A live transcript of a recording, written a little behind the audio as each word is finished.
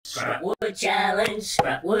Scrapwood challenge,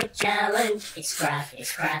 scrapwood challenge. It's crap,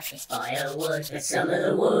 it's firewood, but some of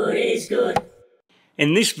the wood is good.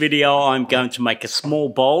 In this video, I'm going to make a small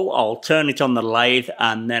bowl. I'll turn it on the lathe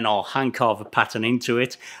and then I'll hand carve a pattern into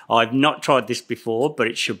it. I've not tried this before, but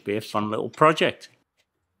it should be a fun little project.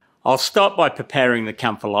 I'll start by preparing the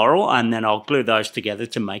camphor laurel and then I'll glue those together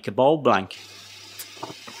to make a bowl blank.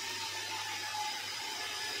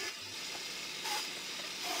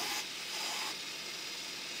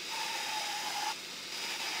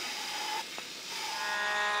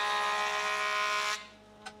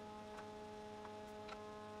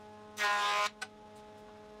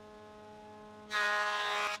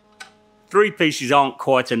 Three pieces aren't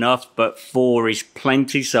quite enough, but 4 is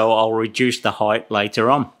plenty, so I'll reduce the height later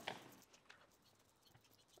on.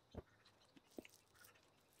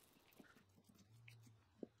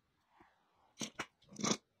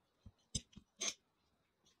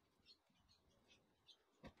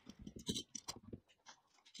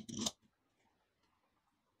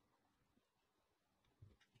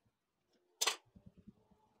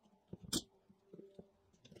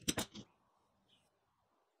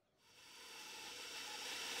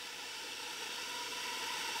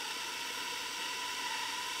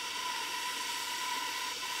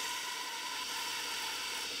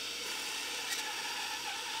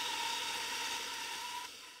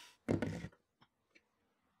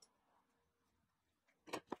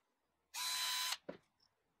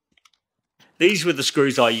 These were the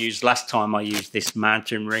screws I used last time I used this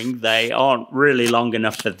mountain ring. They aren't really long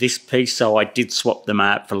enough for this piece, so I did swap them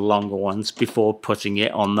out for longer ones before putting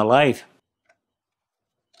it on the lathe.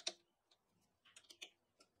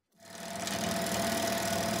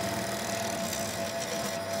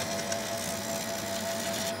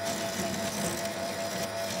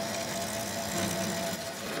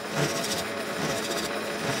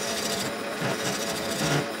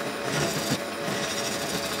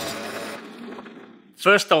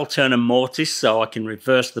 First I'll turn a mortise so I can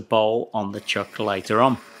reverse the bowl on the chuck later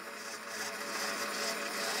on.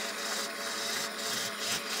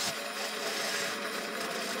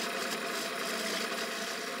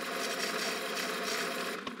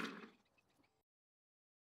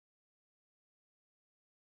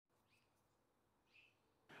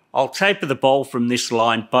 I'll taper the bowl from this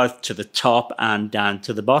line both to the top and down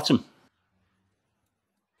to the bottom.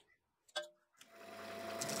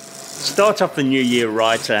 Start off the new year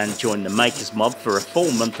right and join the Makers Mob for a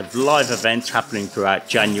full month of live events happening throughout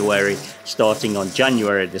January, starting on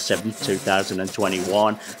January the 7th,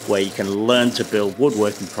 2021, where you can learn to build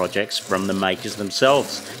woodworking projects from the makers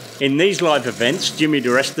themselves. In these live events, Jimmy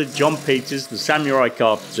DeResta, John Peters, the Samurai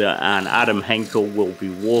Carpenter and Adam Henkel will be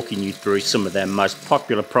walking you through some of their most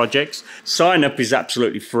popular projects. Sign up is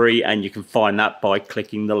absolutely free and you can find that by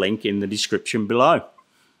clicking the link in the description below.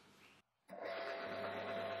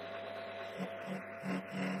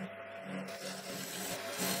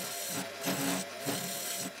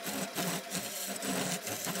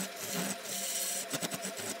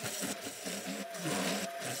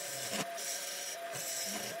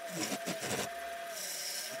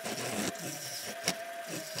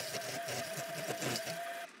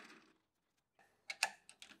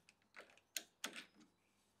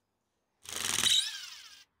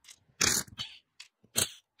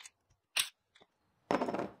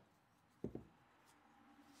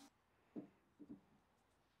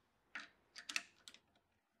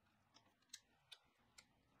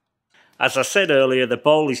 As I said earlier, the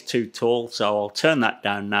bowl is too tall, so I'll turn that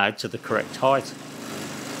down now to the correct height.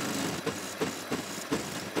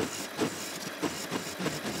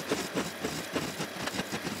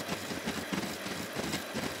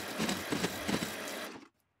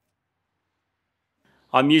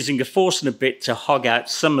 I'm using a force and a bit to hog out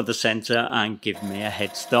some of the centre and give me a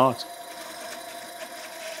head start.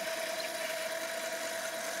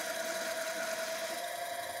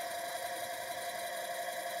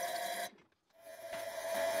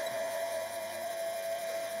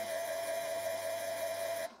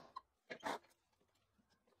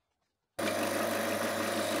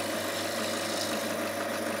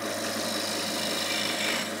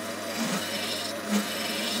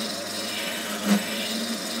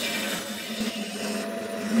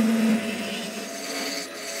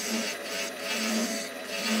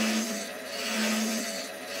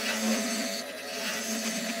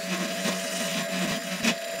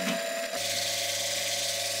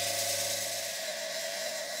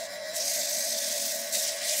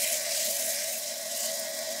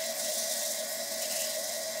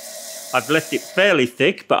 I've left it fairly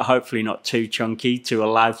thick, but hopefully not too chunky to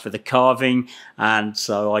allow for the carving and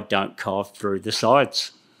so I don't carve through the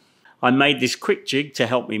sides. I made this quick jig to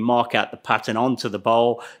help me mark out the pattern onto the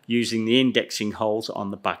bowl using the indexing holes on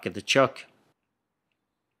the back of the chuck.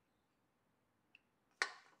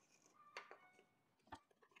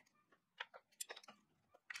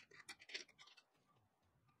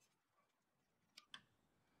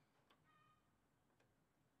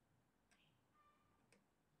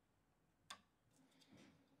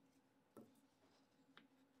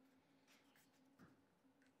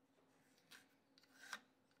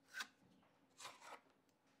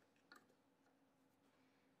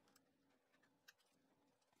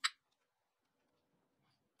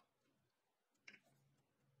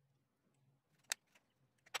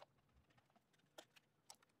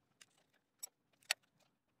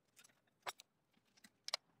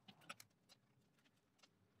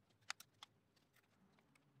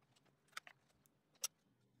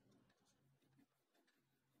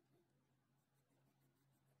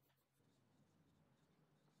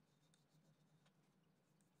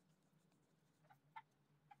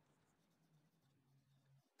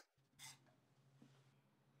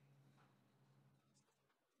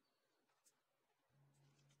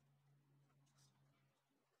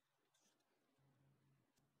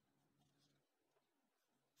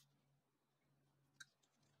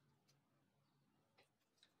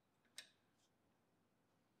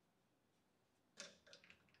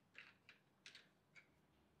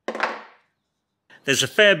 There's a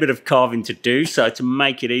fair bit of carving to do, so to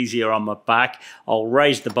make it easier on my back, I'll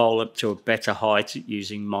raise the bowl up to a better height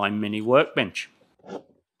using my mini workbench.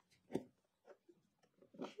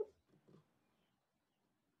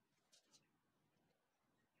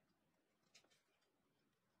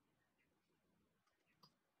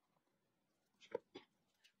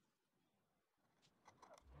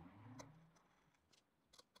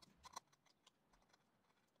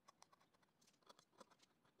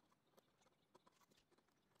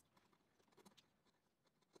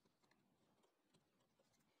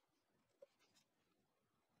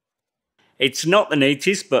 It's not the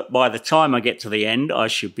neatest, but by the time I get to the end, I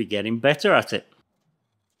should be getting better at it.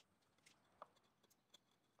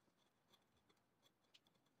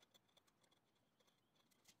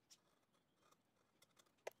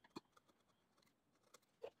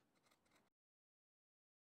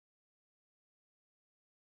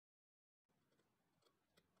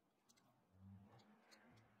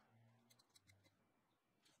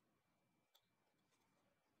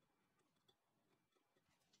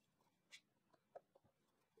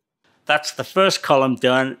 That's the first column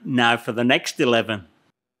done. Now for the next 11.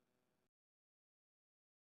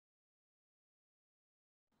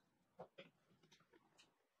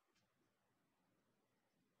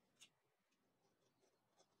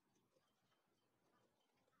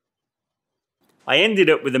 I ended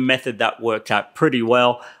up with a method that worked out pretty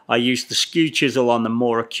well. I used the skew chisel on the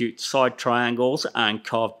more acute side triangles and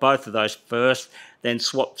carved both of those first, then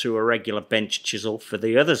swapped to a regular bench chisel for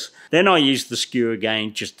the others. Then I used the skew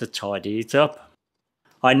again just to tidy it up.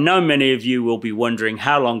 I know many of you will be wondering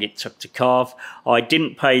how long it took to carve. I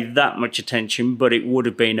didn't pay that much attention, but it would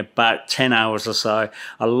have been about 10 hours or so.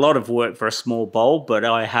 A lot of work for a small bowl, but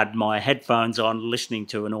I had my headphones on listening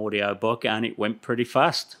to an audiobook and it went pretty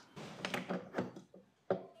fast.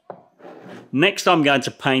 Next I'm going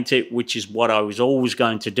to paint it, which is what I was always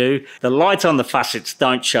going to do. The light on the facets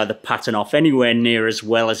don't show the pattern off anywhere near as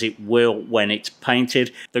well as it will when it's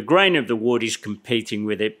painted. The grain of the wood is competing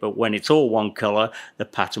with it, but when it's all one colour, the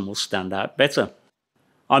pattern will stand out better.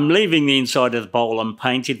 I'm leaving the inside of the bowl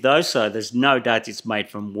unpainted though, so there's no doubt it's made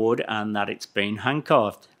from wood and that it's been hand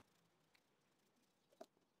carved.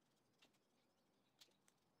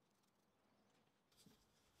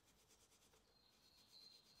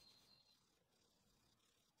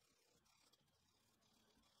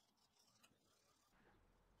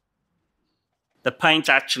 The paint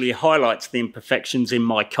actually highlights the imperfections in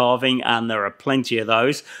my carving, and there are plenty of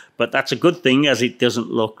those, but that's a good thing as it doesn't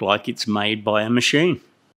look like it's made by a machine.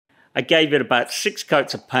 I gave it about 6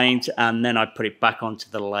 coats of paint and then I put it back onto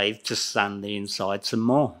the lathe to sand the inside some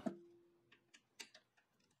more.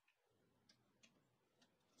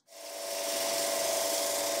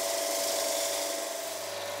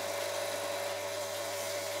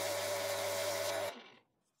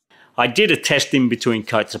 I did a test in between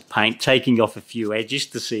coats of paint, taking off a few edges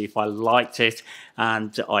to see if I liked it,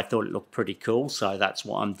 and I thought it looked pretty cool, so that's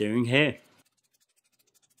what I'm doing here.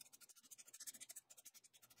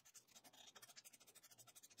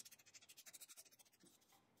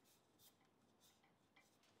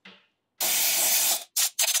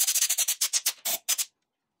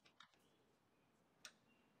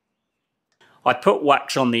 I put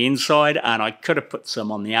wax on the inside, and I could have put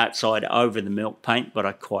some on the outside over the milk paint, but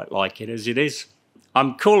I quite like it as it is.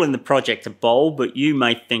 I'm calling the project a bowl, but you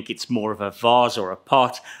may think it's more of a vase or a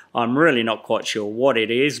pot. I'm really not quite sure what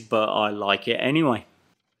it is, but I like it anyway.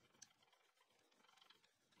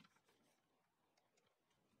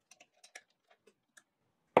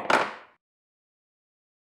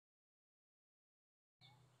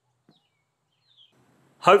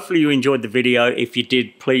 Hopefully you enjoyed the video. If you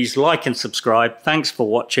did, please like and subscribe. Thanks for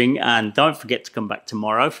watching, and don't forget to come back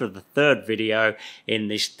tomorrow for the third video in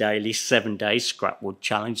this daily 7-day Scrapwood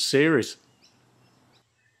Challenge series.